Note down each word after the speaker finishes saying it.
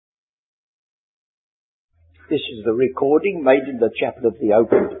This is the recording made in the chapel of the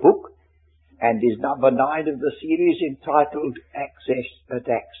opened book and is number 9 of the series entitled Access and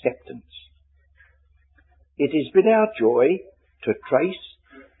Acceptance. It has been our joy to trace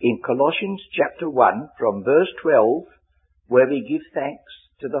in Colossians chapter 1 from verse 12, where we give thanks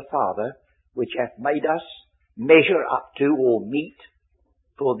to the Father which hath made us measure up to or meet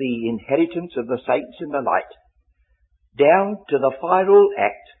for the inheritance of the saints in the light, down to the final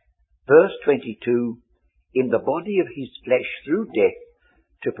act, verse 22, in the body of his flesh through death,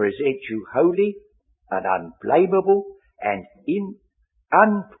 to present you holy and unblameable and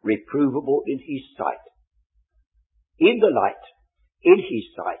unreprovable in his sight. In the light, in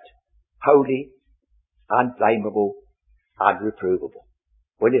his sight, holy, unblameable, unreprovable.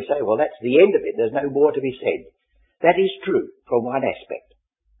 When you say, well, that's the end of it, there's no more to be said. That is true from one aspect.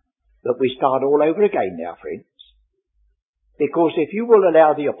 But we start all over again now, friends. Because if you will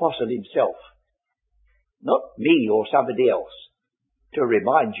allow the apostle himself, not me or somebody else, to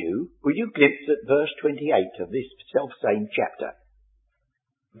remind you, will you glimpse at verse 28 of this self-same chapter?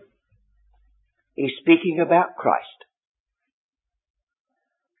 He's speaking about Christ,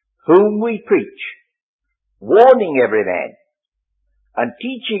 whom we preach, warning every man, and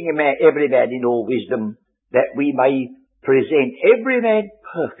teaching every man in all wisdom, that we may present every man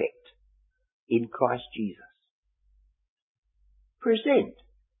perfect in Christ Jesus. Present.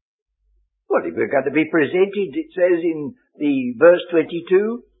 Well, if we're going to be presented, it says in the verse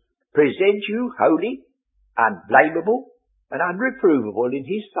 22, present you holy, unblameable, and unreprovable in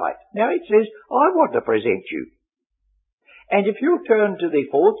his sight. Now it says, I want to present you. And if you turn to the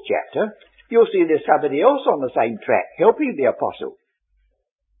 4th chapter, you'll see there's somebody else on the same track, helping the apostle.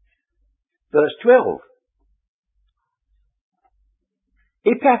 Verse 12.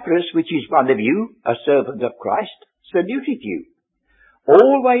 Epaphras, which is one of you, a servant of Christ, saluted you,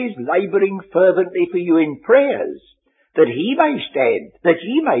 always labouring fervently for you in prayers, that ye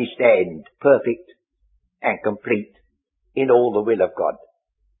may stand perfect and complete in all the will of God.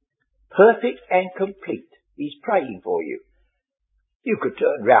 Perfect and complete. He's praying for you. You could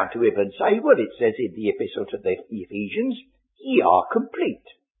turn round to him and say, well, it says in the epistle to the Ephesians, ye are complete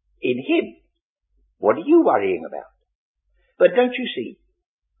in him. What are you worrying about? But don't you see,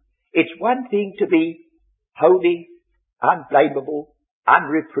 it's one thing to be holy, unblameable,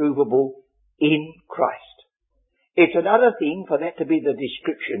 unreprovable in Christ. It's another thing for that to be the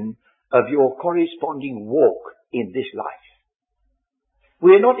description of your corresponding walk in this life.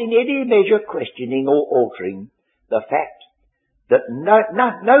 We are not in any measure questioning or altering the fact that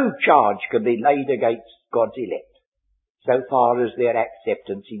no charge can be laid against God's elect, so far as their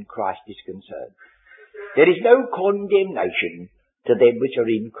acceptance in Christ is concerned. There is no condemnation to them which are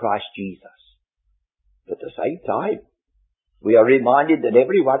in Christ Jesus. But at the same time, we are reminded that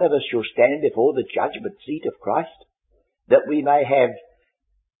every one of us shall stand before the judgment seat of Christ, that we may have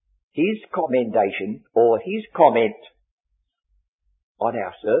his commendation or his comment on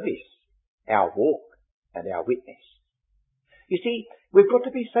our service, our walk, and our witness. You see, we've got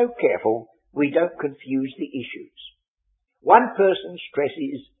to be so careful we don't confuse the issues. One person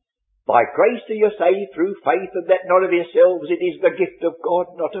stresses, by grace are you saved through faith, and that not of yourselves, it is the gift of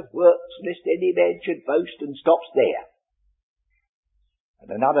God, not of works, lest any man should boast, and stops there.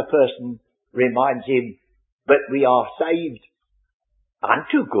 And another person reminds him, but we are saved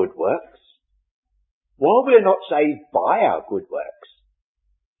unto good works, while we're not saved by our good works.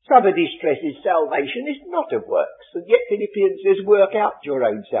 Somebody stresses salvation is not of works, and yet Philippians says work out your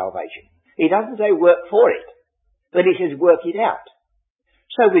own salvation. He doesn't say work for it, but he says work it out.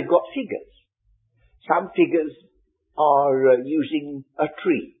 So we've got figures. Some figures are using a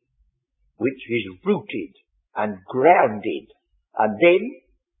tree, which is rooted and grounded. And then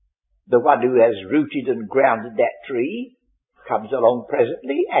the one who has rooted and grounded that tree comes along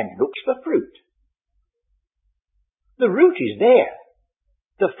presently and looks for fruit. The root is there.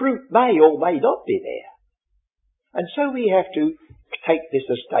 The fruit may or may not be there. And so we have to take this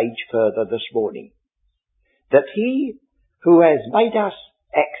a stage further this morning. That he who has made us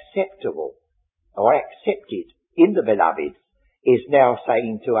acceptable or accepted in the beloved is now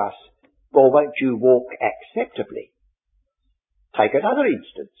saying to us, well, won't you walk acceptably? Take another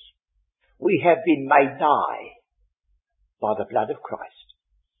instance. We have been made nigh by the blood of Christ.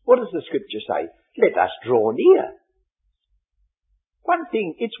 What does the scripture say? Let us draw near.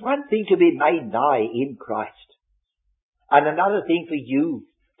 It's one thing to be made nigh in Christ, and another thing for you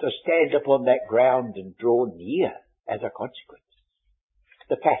to stand upon that ground and draw near as a consequence.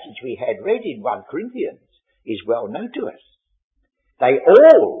 The passage we had read in 1 Corinthians is well known to us. They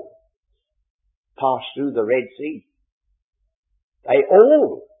all passed through the Red Sea. They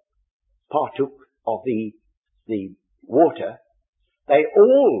all partook of the the water, they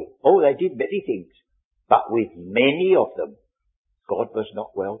did many things, but with many of them, God was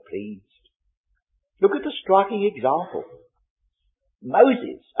not well pleased. Look at the striking example.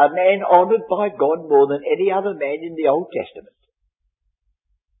 Moses, a man honoured by God more than any other man in the Old Testament.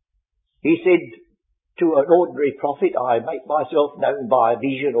 He said to an ordinary prophet, I make myself known by a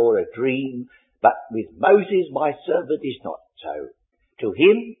vision or a dream, but with Moses my servant is not so. To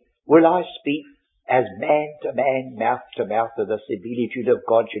him will I speak as man to man, mouth to mouth, and the similitude of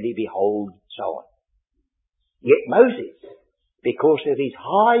God shall he behold, so on. Yet Moses, because of his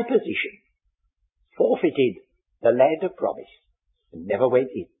high position, forfeited the land of promise and never went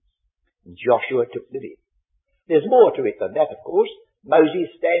in. And Joshua took them in. There's more to it than that, of course. Moses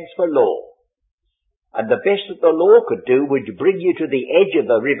stands for law. And the best that the law could do would bring you to the edge of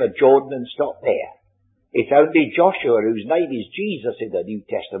the river Jordan and stop there. It's only Joshua, whose name is Jesus in the New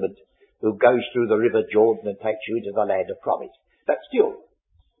Testament, who goes through the river Jordan and takes you into the land of promise. But still,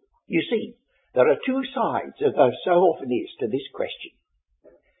 you see, there are two sides, as there so often is, to this question.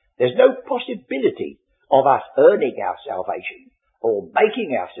 There's no possibility of us earning our salvation, or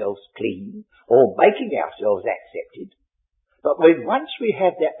making ourselves clean, or making ourselves accepted. But when once we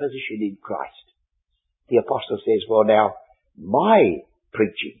have that position in Christ, the apostle says, well now, my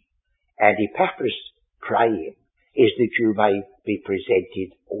preaching and Epaphras praying is that you may be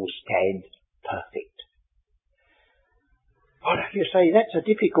presented or stand perfect. Well, you say that's a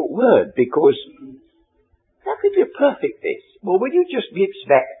difficult word, because how could you perfect this? Well, when you just glance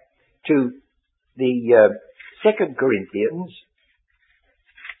back to the 2 Corinthians,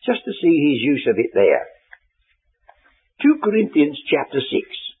 just to see his use of it there. 2 Corinthians chapter 6.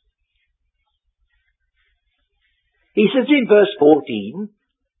 He says in verse 14,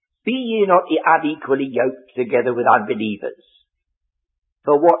 be ye not unequally yoked together with unbelievers.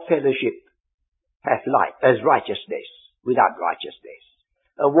 For what fellowship hath light as righteousness with unrighteousness?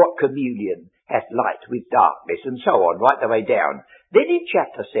 And what communion hath light with darkness? And so on, right the way down. Then in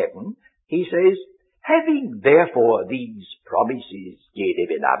chapter 7, he says, having therefore these promises, dearly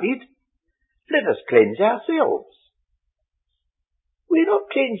beloved, let us cleanse ourselves. We're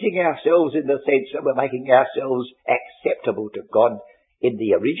not cleansing ourselves in the sense that we're making ourselves acceptable to God in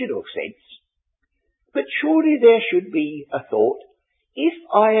the original sense. But surely there should be a thought, if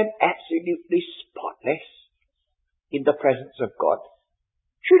I am absolutely spotless in the presence of God,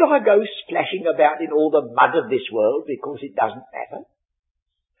 should I go splashing about in all the mud of this world because it doesn't matter?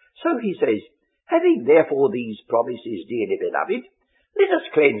 So he says, having therefore these promises, dearly beloved, let us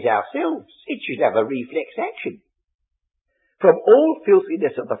cleanse ourselves. It should have a reflex action. From all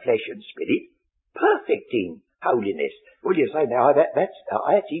filthiness of the flesh and spirit, perfecting holiness. Well, you say, now,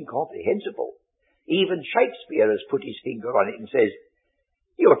 that's incomprehensible. Even Shakespeare has put his finger on it and says,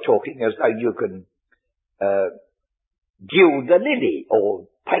 you're talking as though you can gild the lily or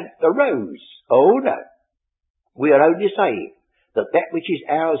paint the rose. Oh, no. We are only saying that that which is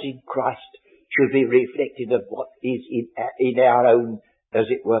ours in Christ should be reflected of what is in our own, as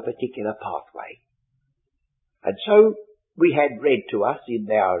it were, particular pathway. And so, we had read to us in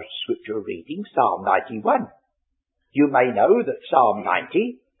our scripture reading Psalm 91. You may know that Psalm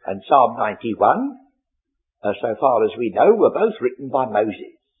 90 and Psalm 91, so far as we know, were both written by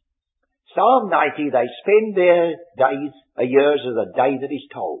Moses. Psalm 90, they spend their days, years as a day that is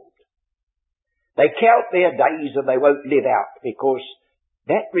told. They count their days and they won't live out, because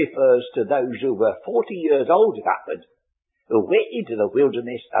that refers to those who were 40 years old and upward, who went into the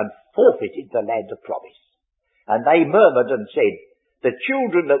wilderness and forfeited the land of promise. And they murmured and said, the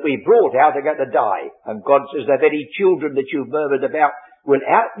children that we brought out are going to die. And God says, the very children that you've murmured about will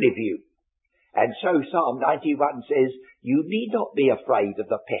outlive you. And so Psalm 91 says, you need not be afraid of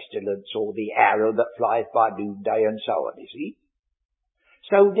the pestilence or the arrow that flies by noonday and so on, you see.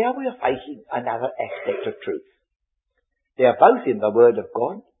 So now we are facing another aspect of truth. They are both in the Word of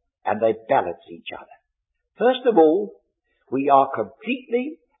God, and they balance each other. First of all, we are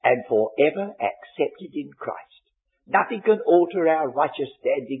completely and forever accepted in Christ. Nothing can alter our righteous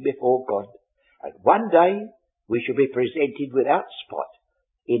standing before God. And one day we shall be presented without spot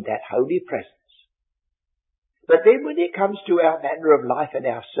in that holy presence. But then when it comes to our manner of life and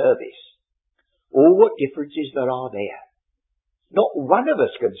our service, oh, what differences there are there. Not one of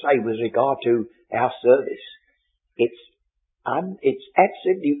us can say with regard to our service, it's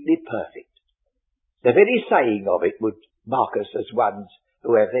absolutely perfect. The very saying of it would mark us as ones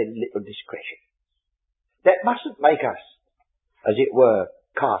who have very little discretion. That mustn't make us, as it were,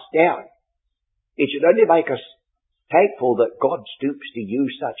 cast down. It should only make us thankful that God stoops to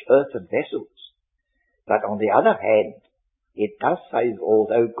use such earthen vessels. But on the other hand, it does say,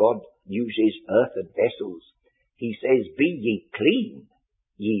 although God uses earthen vessels, he says, be ye clean,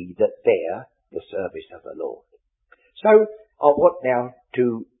 ye that bear the service of the Lord. So I want now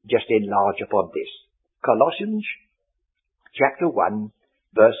to just enlarge upon this. Colossians chapter 1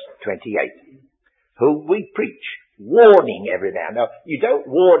 verse 28. Whom we preach, warning every man. Now, you don't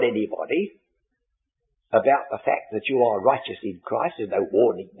warn anybody about the fact that you are righteous in Christ. There's no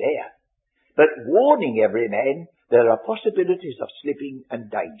warning there. But warning every man, there are possibilities of slipping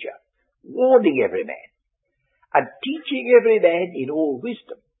and danger. Warning every man. And teaching every man in all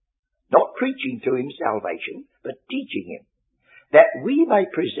wisdom. Not preaching to him salvation, but teaching him. That we may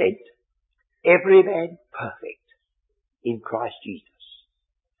present every man perfect in Christ Jesus.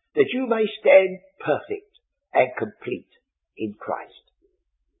 That you may stand perfect and complete in Christ,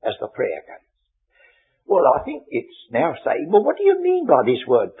 as the prayer goes. Well, I think it's now saying, well, what do you mean by this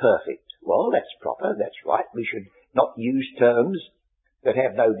word perfect? Well, that's proper, that's right. We should not use terms that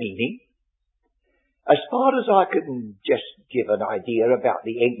have no meaning. As far as I can just give an idea about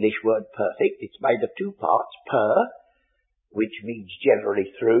the English word perfect, it's made of two parts. Per, which means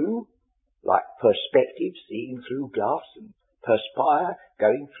generally through, like perspective, seeing through glass, and perspire,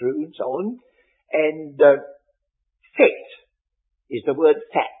 going through and so on. And fet is the word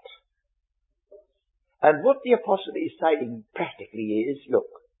fat. And what the apostle is saying practically is, look,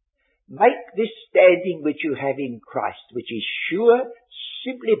 make this standing which you have in Christ, which is sure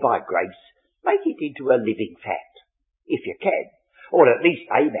simply by grace, make it into a living fact, if you can, or at least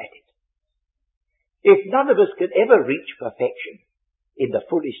aim at it. If none of us can ever reach perfection in the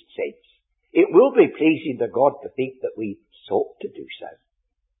fullest sense, it will be pleasing to God to think that we sought to do so,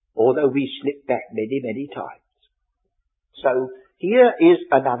 although we slip back many, many times. So here is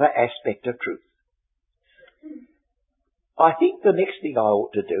another aspect of truth. I think the next thing I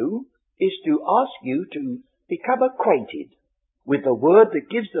ought to do is to ask you to become acquainted with the word that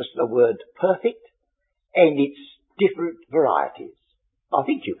gives us the word perfect and its different varieties. I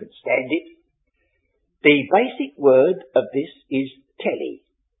think you can stand it. The basic word of this is tele,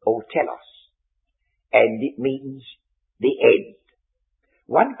 or telos, and it means the end.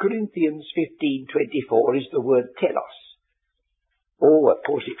 1 Corinthians 15:24 is the word telos. Oh, of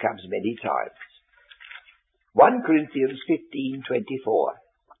course it comes many times. 1 Corinthians 15:24.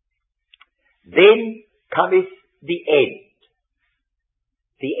 Then cometh the end.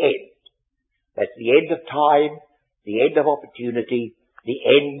 The end. That's the end of time, the end of opportunity, the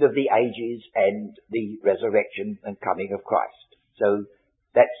end of the ages, and the resurrection and coming of Christ. So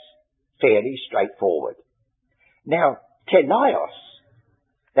that's fairly straightforward. Now, teleios,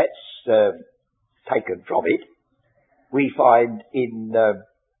 that's taken from it. We find in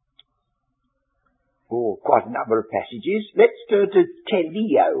quite a number of passages. Let's turn to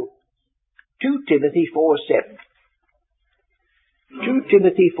teleo. 2 Timothy 4:7. 2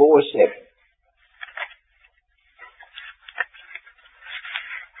 Timothy 4:7.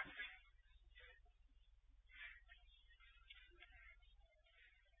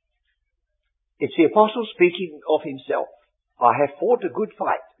 It's the apostle speaking of himself. I have fought a good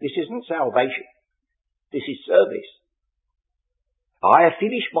fight. This isn't salvation. This is service. I have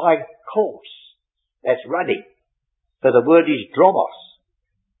finished my course. That's running. So the word is dromos,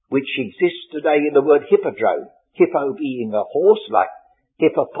 which exists today in the word hippodrome. Hippo being a horse, like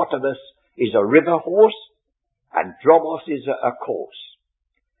hippopotamus is a river horse, and dromos is a course.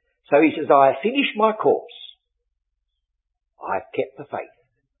 So he says, I have finished my course. I have kept the faith.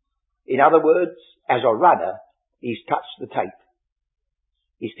 In other words, as a runner, he's touched the tape.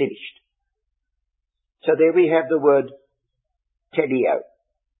 He's finished. So there we have the word teleo.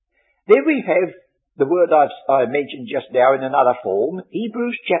 There we have the word I mentioned just now in another form,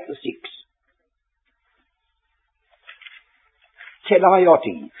 Hebrews chapter 6.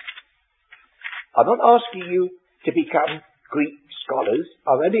 Teleiotes. I'm not asking you to become Greek scholars.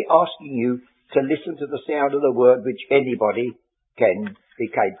 I'm only asking you to listen to the sound of the word which anybody can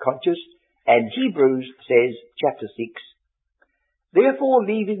become conscious. And Hebrews says, chapter 6, therefore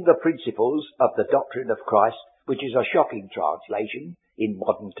leaving the principles of the doctrine of Christ, which is a shocking translation in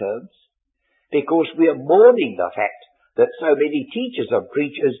modern terms, because we are mourning the fact that so many teachers and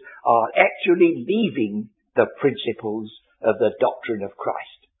preachers are actually leaving the principles of the doctrine of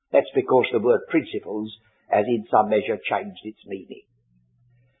Christ. That's because the word principles has in some measure changed its meaning.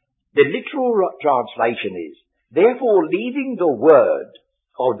 The literal translation is, therefore leaving the word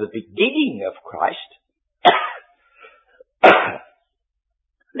of the beginning of Christ,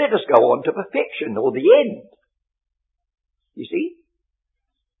 let us go on to perfection, or the end. You see?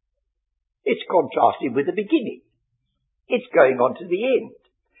 It's contrasting with the beginning. It's going on to the end.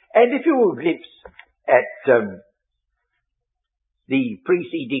 And if you will glimpse at the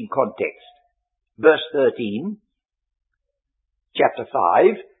preceding context, verse 13, chapter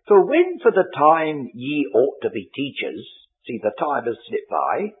 5, for when for the time ye ought to be teachers, see the time has slipped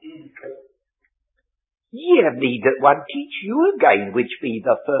by, ye have need that one teach you again, which be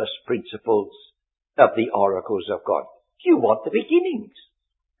the first principles of the oracles of God. You want the beginnings,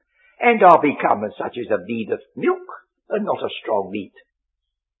 and are become as such as have need of milk, and not of strong meat.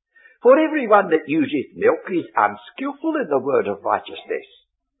 For everyone that useth milk is unskilful in the word of righteousness,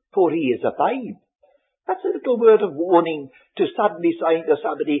 for he is a babe. That's a little word of warning to suddenly saying to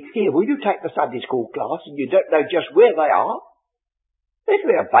somebody, here, will you take the Sunday school class, and you don't know just where they are? If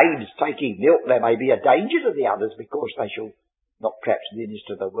there are babes taking milk, there may be a danger to the others, because they shall not perhaps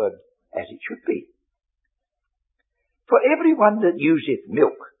minister the word as it should be. For everyone that useth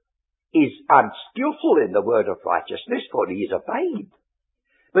milk is unskilful in the word of righteousness, for he is a babe.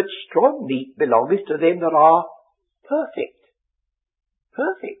 But strong meat belongeth to them that are perfect.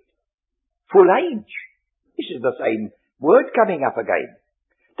 Perfect. Full age. This is the same word coming up again.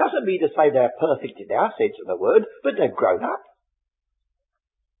 Doesn't mean to say they're perfect in our sense of the word, but they've grown up.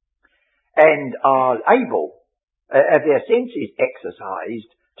 And are able, have their senses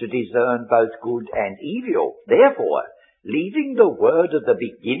exercised to discern both good and evil. Therefore, leaving the word of the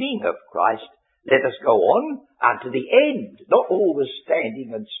beginning of Christ, let us go on unto the end, not always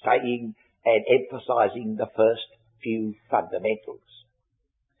standing and staying and emphasizing the first few fundamentals.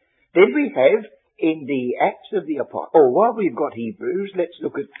 Then we have in the Acts of the Apostles, while we've got Hebrews, let's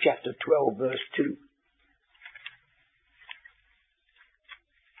look at chapter 12, verse 2.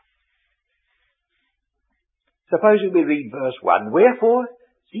 Supposing we read verse 1, wherefore,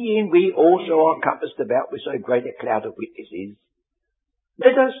 seeing we also are compassed about with so great a cloud of witnesses,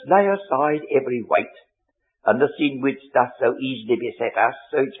 let us lay aside every weight, and the sin which doth so easily beset us.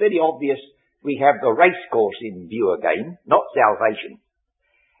 So it's very obvious we have the race course in view again, not salvation.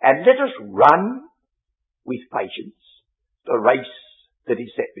 And let us run with patience the race that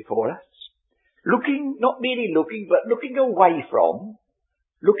is set before us, looking, not merely looking, but looking away from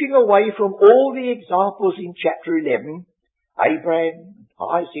all the examples in chapter 11, Abraham,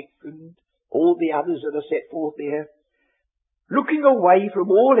 Isaac, and all the others that are set forth there, looking away from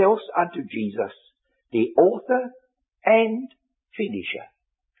all else unto Jesus, the author and finisher,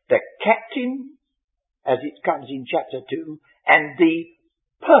 the captain, as it comes in chapter 2, and the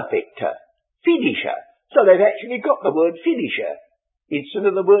perfecter, finisher. So they've actually got the word finisher instead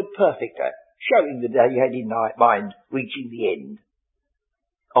of the word perfecter, showing that they had in mind reaching the end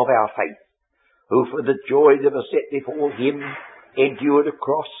of our faith, who for the joy that was set before him endured a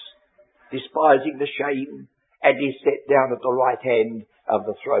cross, despising the shame, and is set down at the right hand of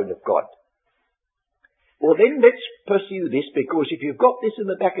the throne of God. Well then, let's pursue this, because if you've got this in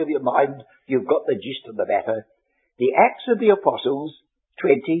the back of your mind, you've got the gist of the matter. The Acts of the Apostles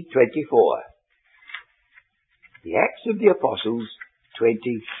 20:24. The Acts of the Apostles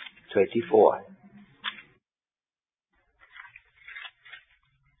 20:24.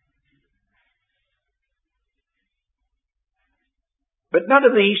 But none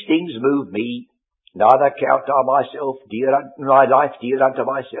of these things move me, neither count I myself dear unto my life, dear unto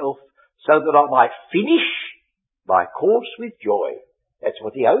myself, so that I might finish my course with joy. That's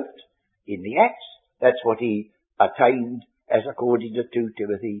what he hoped in the Acts. That's what he attained as according to 2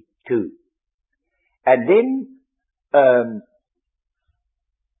 Timothy 2. And then,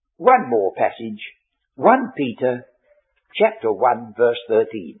 one more passage, 1 Peter chapter 1 verse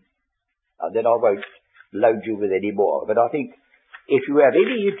 13. And then I won't load you with any more, but I think if you have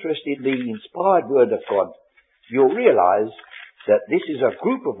any interest in the inspired word of God, you'll realize that this is a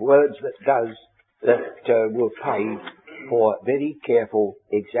group of words that will pay for very careful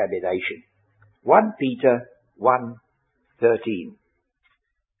examination. 1 Peter 1:13.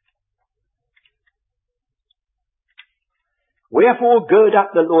 Wherefore gird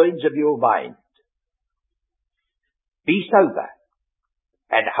up the loins of your mind, be sober,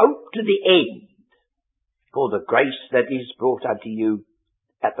 and hope to the end for the grace that is brought unto you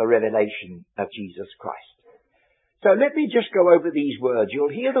at the revelation of Jesus Christ. So let me just go over these words. You'll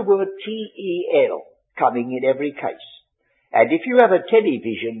hear the word T-E-L coming in every case. And if you have a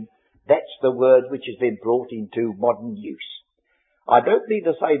television, that's the word which has been brought into modern use. I don't mean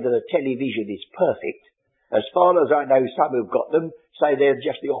to say that a television is perfect. As far as I know, some who've got them say they're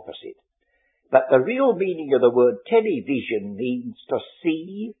just the opposite. But the real meaning of the word television means to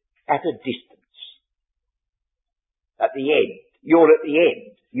see at a distance. At the end. You're at the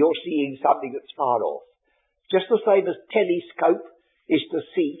end. You're seeing something that's far off. Just the same as telescope is to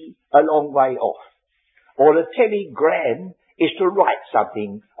see a long way off. Or a telegram is to write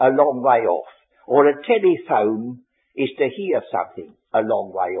something a long way off. Or a telephone is to hear something a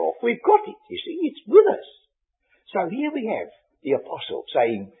long way off. We've got it, you see. It's with us. So here we have the apostle,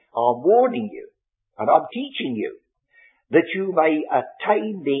 saying, I'm warning you and I'm teaching you that you may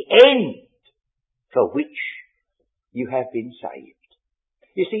attain the end for which you have been saved.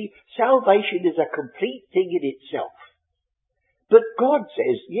 You see, salvation is a complete thing in itself. But God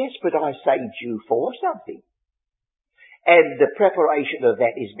says, yes, but I saved you for something. And the preparation of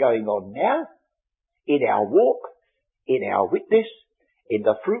that is going on now, in our walk, in our witness, in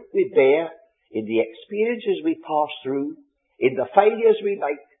the fruit we bear, in the experiences we pass through, in the failures we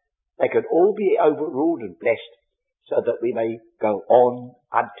make. They can all be overruled and blessed, so that we may go on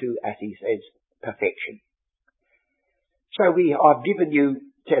unto, as he says, perfection. So I've given you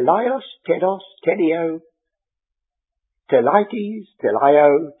teleios, telos, telio, teleites,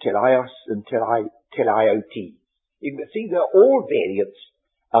 teleio, teleios, and teleiotes. You can see they're all variants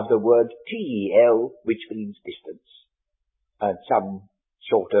of the word tel, which means distance, and some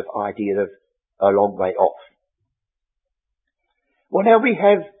sort of idea of a long way off. Well, now we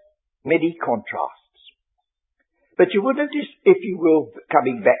have many contrasts. But you will notice, if you will,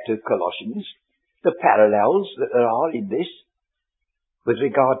 coming back to Colossians, the parallels that there are in this with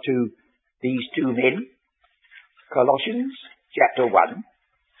regard to these two men. Colossians chapter 1,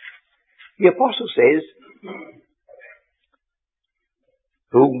 the apostle says,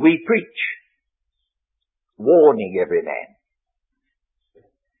 whom we preach, warning every man.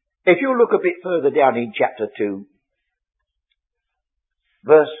 If you look a bit further down in chapter 2,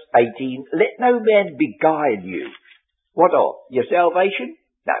 verse 18, let no man beguile you. What of? Your salvation?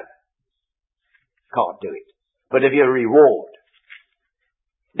 No. Can't do it. But of your reward.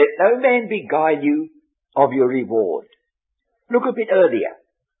 Let no man beguile you of your reward. Look a bit earlier.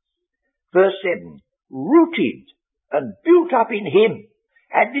 Verse 7, rooted and built up in him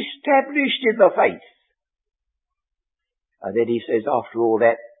and established in the faith. And then he says after all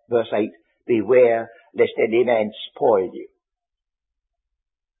that, verse 8, beware lest any man spoil you.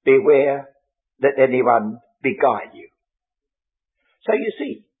 Beware that anyone beguile you. So you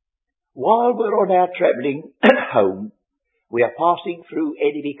see, while we're on our travelling home, we are passing through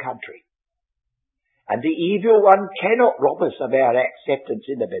enemy country. And the evil one cannot rob us of our acceptance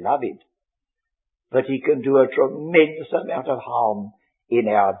in the beloved, but he can do a tremendous amount of harm in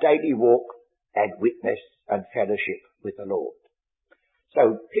our daily walk and witness and fellowship with the Lord.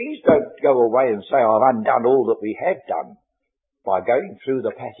 So please don't go away and say, I've undone all that we have done by going through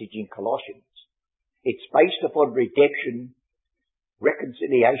the passage in Colossians. It's based upon redemption,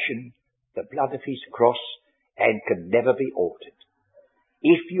 reconciliation, the blood of his cross, and can never be altered.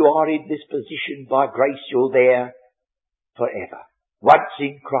 If you are in this position, by grace you're there forever. Once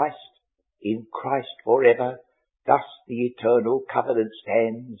in Christ forever, thus the eternal covenant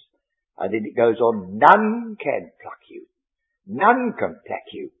stands. And then it goes on, none can pluck you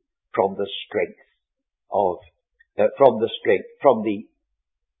from the strength of, from the strength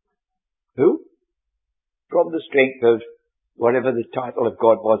of whatever the title of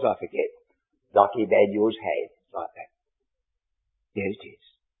God was, I forget. Like Emmanuel's hand, like that. There it is.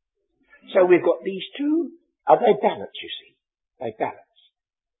 So we've got these two, and they balance, you see. They balance.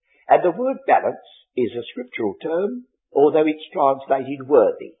 And the word balance is a scriptural term, although it's translated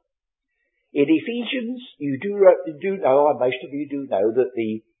worthy. In Ephesians, you do know, or most of you do know, that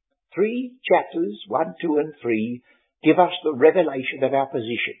the 3 chapters, 1, 2 and 3, give us the revelation of our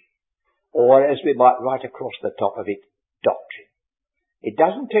position. Or, as we might write across the top of it, doctrine. It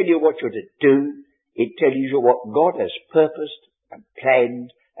doesn't tell you what you're to do. It tells you what God has purposed and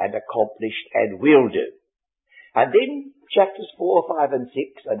planned and accomplished and will do. And then chapters 4, 5 and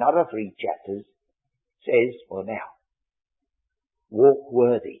 6, another 3 chapters, says, well now, walk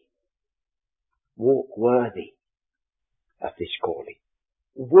worthy of this calling.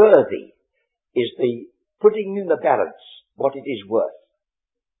 Worthy is the putting in the balance what it is worth.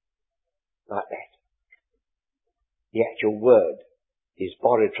 Like that. The actual word is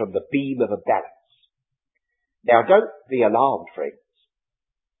borrowed from the beam of a balance. Now don't be alarmed, friends.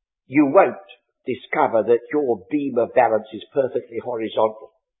 You won't discover that your beam of balance is perfectly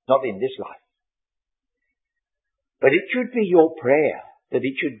horizontal. Not in this life. But it should be your prayer that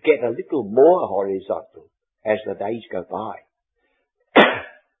it should get a little more horizontal as the days go by.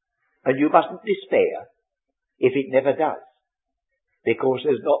 And you mustn't despair if it never does. Because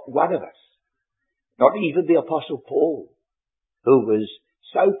there's not one of us, not even the Apostle Paul, who was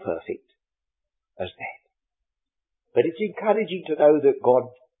so perfect as that. But it's encouraging to know that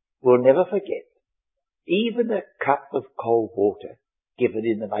God will never forget even a cup of cold water given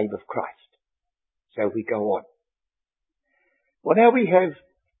in the name of Christ. So we go on. Well, now we have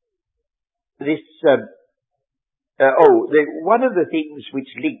this, one of the things which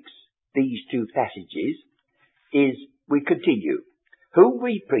links these two passages is we continue, whom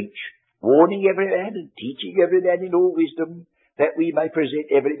we preach, warning every man and teaching every man in all wisdom, that we may present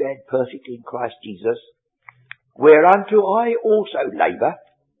every man perfect in Christ Jesus, whereunto I also labour,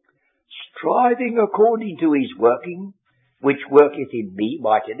 striving according to his working, which worketh in me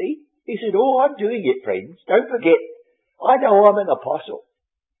mightily. He said, I'm doing it, friends. Don't forget, I know I'm an apostle.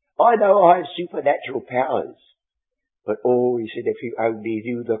 I know I have supernatural powers. But he said, if you only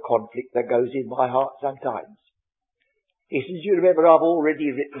knew the conflict that goes in my heart sometimes. He says, you remember I've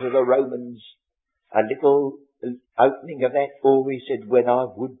already written to the Romans a little opening of that. He said, when I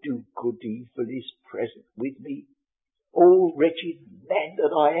would do good, evil is present with me. Oh, wretched man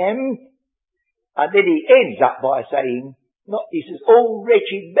that I am. And then he ends up by saying, he says, oh,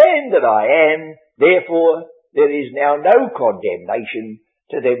 wretched man that I am, therefore there is now no condemnation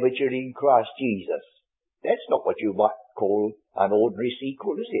to them which are in Christ Jesus. That's not what you might call an ordinary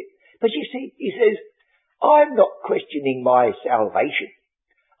sequel, is it? But you see, he says, I'm not questioning my salvation.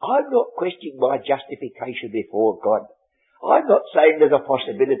 I'm not questioning my justification before God. I'm not saying there's a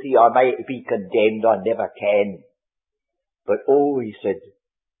possibility I may be condemned. I never can. But he said,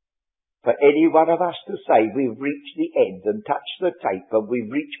 for any one of us to say we've reached the end and touched the tape and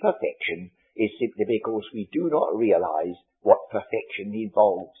we've reached perfection is simply because we do not realize what perfection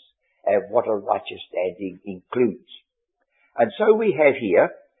involves and what a righteous standing includes. And so we have here,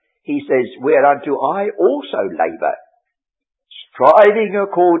 he says, whereunto I also labour, striving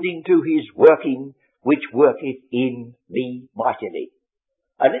according to his working, which worketh in me mightily.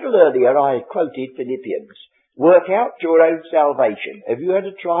 A little earlier I quoted Philippians. Work out your own salvation. Have you had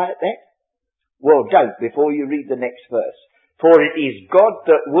a try at that? Well, don't before you read the next verse. For it is God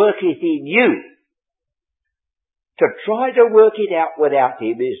that worketh in you. To try to work it out without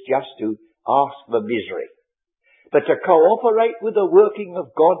him is just to ask for misery. But to cooperate with the working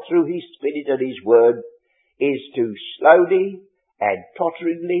of God through his Spirit and his Word is to slowly and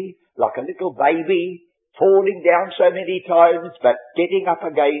totteringly, like a little baby, falling down so many times, but getting up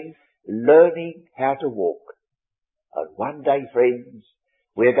again, learning how to walk. And one day, friends,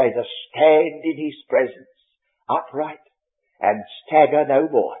 we're going to stand in his presence, upright, and stagger no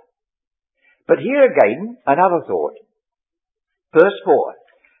more. But here again, another thought. Verse 4.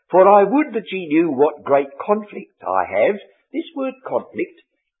 For I would that ye knew what great conflict I have. This word conflict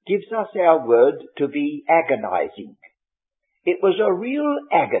gives us our word to be agonizing. It was a real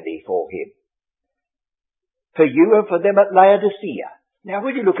agony for him. For you and for them at Laodicea. Now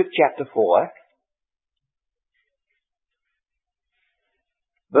when you look at chapter 4,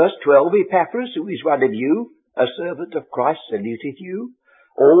 verse 12, Epaphras, who is one of you, a servant of Christ, saluteth you,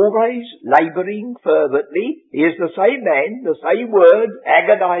 always labouring fervently. Here's the same man, the same word,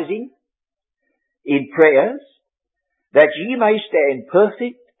 agonizing, in prayers, that ye may stand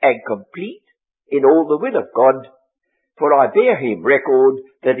perfect and complete in all the will of God. For I bear him record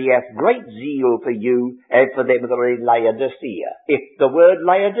that he hath great zeal for you and for them that are in Laodicea. If the word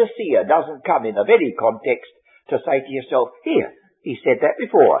Laodicea doesn't come in of any context to say to yourself, here, he said that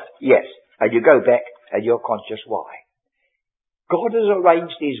before. Yes, and you go back and you're conscious why. God has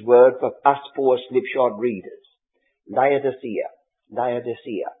arranged his word for us poor slipshod readers. Laodicea,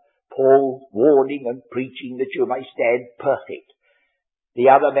 Laodicea. Paul warning and preaching that you may stand perfect. The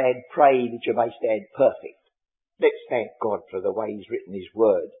other man praying that you may stand perfect. Let's thank God for the way he's written his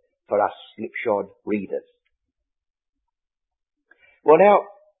word for us slipshod readers. Well now,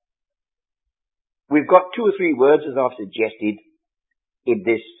 we've got 2 or 3 words as I've suggested in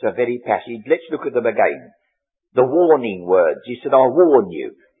this very passage. Let's look at them again. The warning words. He said, I'll warn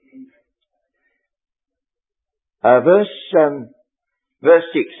you. Verse 6,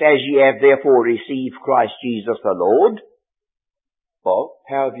 as ye have therefore received Christ Jesus the Lord. Well,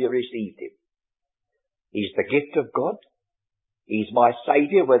 how have you received him? He's the gift of God. He's my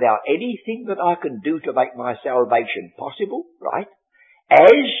Saviour without anything that I can do to make my salvation possible, right?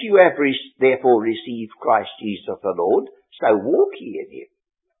 As you have therefore received Christ Jesus the Lord, so walk ye in him.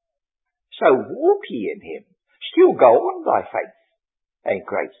 So walk ye in him. Still go on by faith and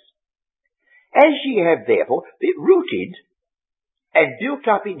grace. As ye have therefore been rooted and built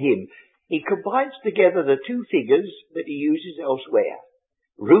up in him. He combines together the 2 figures that he uses elsewhere.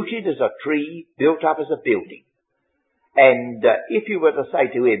 Rooted as a tree, built up as a building. And if you were to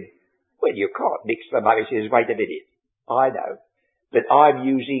say to him, well, you can't mix them up, he says, wait a minute. I know. But I'm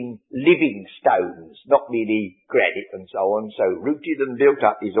using living stones, not merely granite and so on. So rooted and built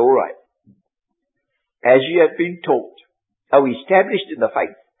up is all right. As ye have been taught, established in the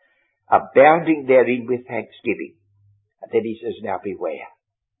faith, abounding therein with thanksgiving. And then he says, now beware.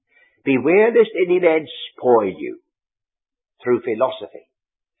 Beware lest any man spoil you through philosophy.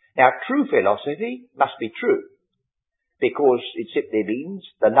 Now true philosophy must be true. because it simply means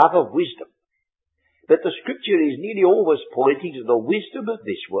the love of wisdom. But the scripture is nearly always pointing to the wisdom of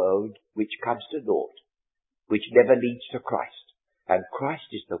this world, which comes to naught, which never leads to Christ. And Christ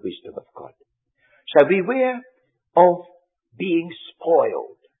is the wisdom of God. So beware of being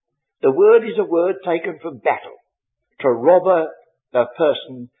spoiled. The word is a word taken from battle, to rob a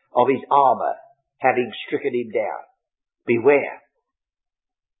person of his armour, having stricken him down. Beware.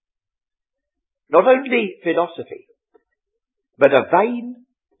 Not only philosophy, but a vain,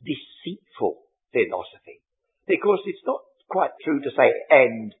 deceitful philosophy. Because it's not quite true to say,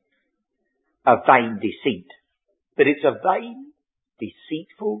 and a vain deceit, but it's a vain,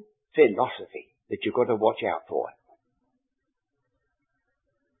 deceitful philosophy that you've got to watch out for.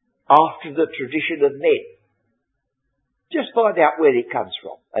 After the tradition of men. Just find out where it comes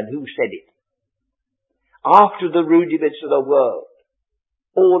from and who said it. After the rudiments of the world.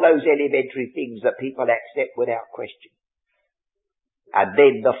 All those elementary things that people accept without question. And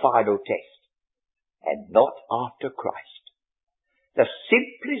then the final test. And not after Christ. The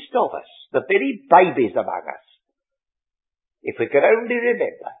simplest of us, the very babies among us. If we could only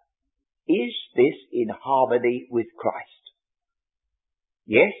remember, is this in harmony with Christ?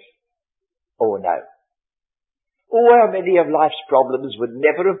 Yes or no? Oh, how many of life's problems would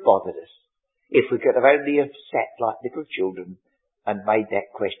never have bothered us if we could have only have sat like little children and made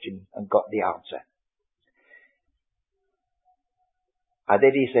that question and got the answer. And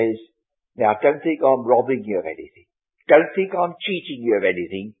then he says, now don't think I'm robbing you of anything. Don't think I'm cheating you of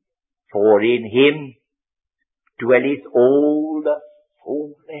anything, for in him dwelleth all the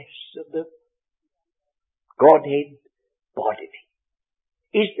fullness of the Godhead bodily.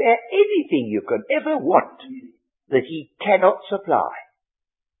 Is there anything you can ever want that he cannot supply?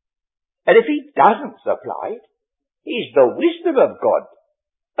 And if he doesn't supply it, he's the wisdom of God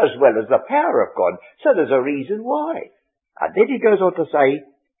as well as the power of God. So there's a reason why. And then he goes on to say,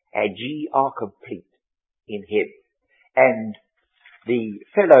 and ye are complete in him. And the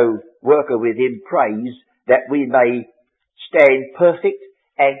fellow worker with him prays that we may stand perfect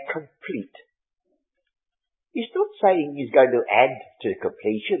and complete. He's not saying he's going to add to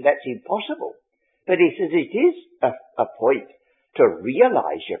completion. That's impossible. But he says it is a point to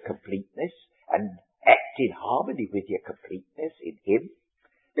realize your completeness and act in harmony with your completeness in him.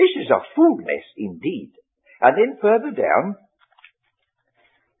 This is a fullness indeed. And then further down,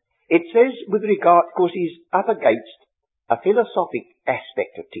 it says with regard, of course, he's up against a philosophic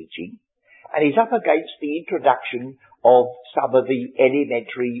aspect of teaching, and he's up against the introduction of some of the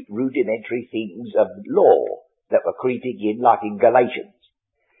elementary, rudimentary things of law that were creeping in, like in Galatians.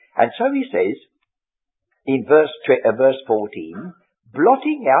 And so he says, in verse 14,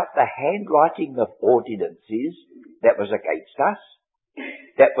 blotting out the handwriting of ordinances that was against us,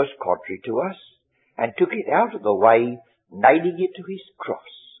 that was contrary to us, and took it out of the way, nailing it to his cross.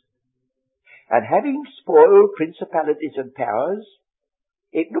 And having spoiled principalities and powers,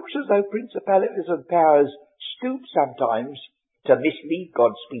 it looks as though principalities and powers stoop sometimes to mislead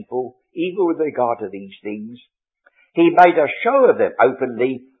God's people, even with regard to these things. He made a show of them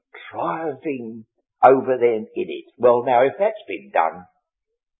openly, triumphing over them in it. Well, now, if that's been done,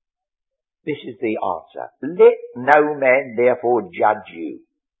 this is the answer. Let no man therefore judge you.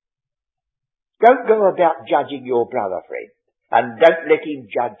 Don't go about judging your brother, friend, and don't let him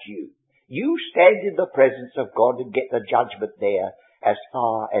judge you. You stand in the presence of God and get the judgment there as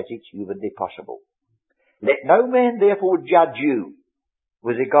far as it's humanly possible. Let no man therefore judge you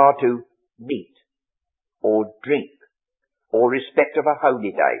with regard to meat or drink or respect of a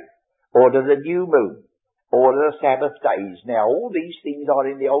holy day or to the new moon or to the Sabbath days. Now all these things are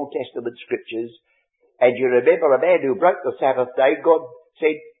in the Old Testament scriptures, and you remember a man who broke the Sabbath day, God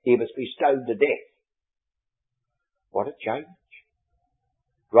said he must be stoned to death. What a change.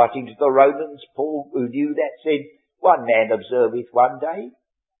 Writing to the Romans, Paul, who knew that, said, one man observeth one day,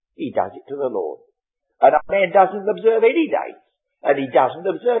 he does it to the Lord. And a man doesn't observe any days, and he doesn't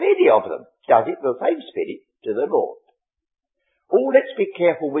observe any of them, does it the same spirit to the Lord. Oh, let's be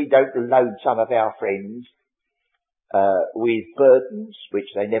careful we don't load some of our friends with burdens which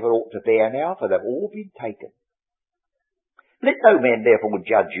they never ought to bear now, for they've all been taken. Let no man therefore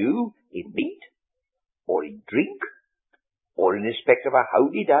judge you in meat, or in drink, or in respect of a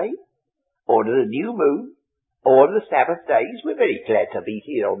holy day, or to the new moon, or the Sabbath days. We're very glad to be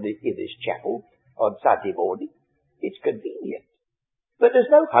here in this chapel on Sunday morning. It's convenient. But there's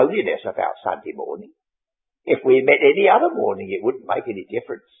no holiness about Sunday morning. If we met any other morning, it wouldn't make any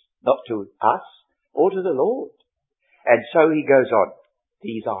difference, not to us or to the Lord. And so he goes on.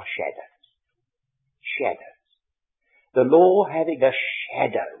 These are shadows. Shadows. The law having a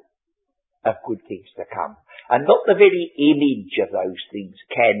shadow of good things to come. And not the very image of those things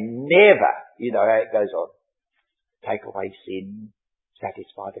can never, you know how it goes on, take away sin,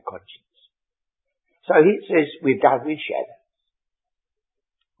 satisfy the conscience. So it says we've done with shadows,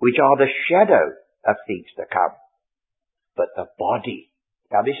 which are the shadow of things to come. But the body.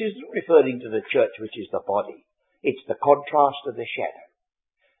 Now this isn't referring to the church, which is the body. It's the contrast of the shadow.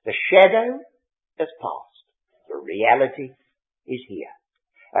 The shadow has passed. The reality is here.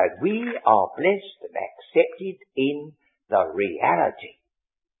 And we are blessed and accepted in the reality.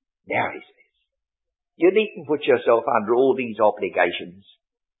 Now he says, you needn't put yourself under all these obligations.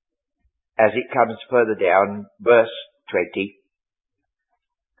 As it comes further down, verse 20.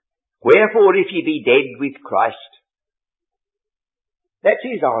 Wherefore if ye be dead with Christ. That's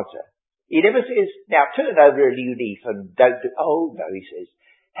his answer. He never says, now turn over a new leaf and don't do, oh no, he says,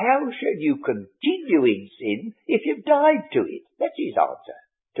 how shall you continue in sin if you've died to it? That's his answer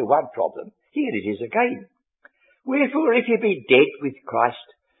to one problem. Here it is again. Wherefore if ye be dead with Christ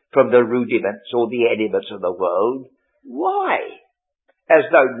from the rudiments or the elements of the world, why, as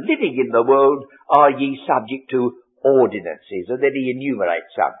though living in the world, are ye subject to ordinances? And then he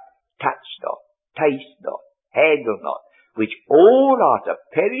enumerates some. Touch not, taste not, handle not, which all are to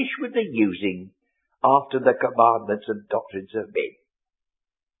perish with the using after the commandments and doctrines of men,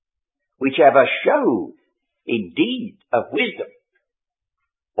 which have a show, indeed, of wisdom.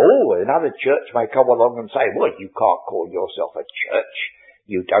 Oh, another church may come along and say, well, you can't call yourself a church.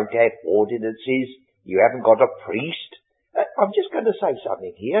 You don't have ordinances. You haven't got a priest. I'm just going to say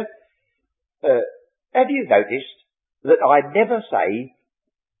something here. Have you noticed that I never say,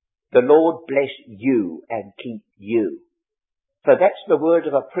 the Lord bless you and keep you? So that's the word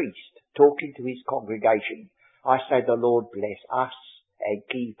of a priest talking to his congregation. I say the Lord bless us and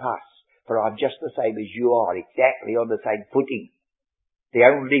keep us, for I'm just the same as you are, exactly on the same footing. The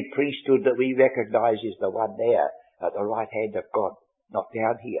only priesthood that we recognize is the one there at the right hand of God, not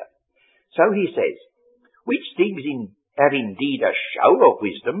down here. So he says, which things have indeed a show of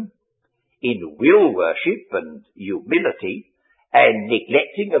wisdom, in will worship and humility and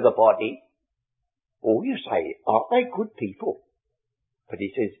neglecting of the body. Or you say, aren't they good people? But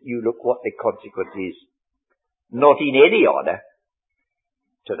he says, you look what the consequence is. Not in any honour,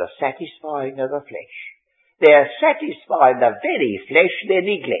 to the satisfying of the flesh. They're satisfying the very flesh they're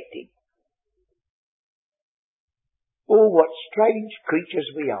neglecting. Oh, what strange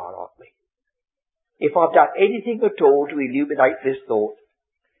creatures we are, aren't we? If I've done anything at all to illuminate this thought,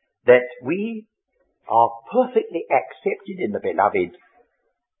 that we are perfectly accepted in the beloved,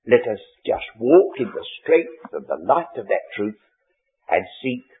 let us just walk in the strength and the light of that truth and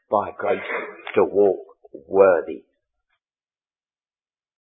seek by grace to walk worthy